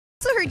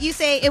also heard you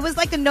say it was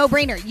like a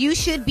no-brainer. You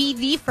should be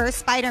the first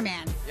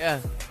Spider-Man. Yeah.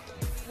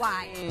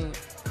 Why?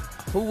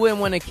 Who wouldn't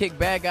want to kick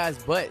bad guys'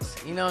 butts?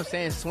 You know what I'm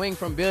saying? Swing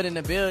from building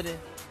to building.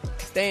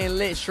 Staying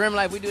lit. Shrimp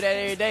like we do that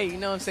every day. You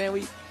know what I'm saying?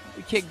 We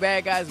kick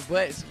bad guys'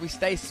 butts. We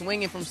stay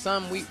swinging from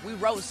something. We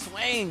road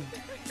swing.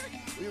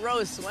 We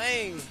road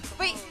swing.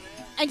 Wait,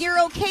 and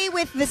you're okay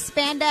with the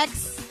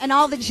spandex and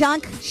all the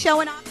junk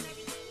showing off?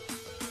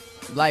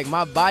 Like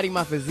my body,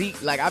 my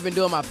physique, like I've been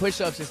doing my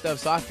push-ups and stuff,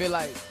 so I feel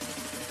like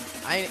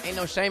I ain't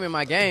no shame in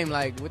my game.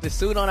 Like with the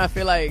suit on, I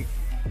feel like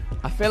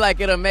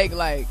it'll make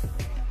like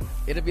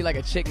it'll be like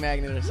a chick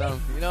magnet or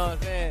something. You know what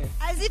I'm saying?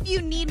 As if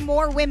you need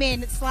more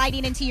women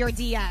sliding into your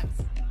DMs.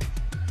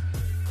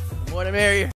 More the merrier.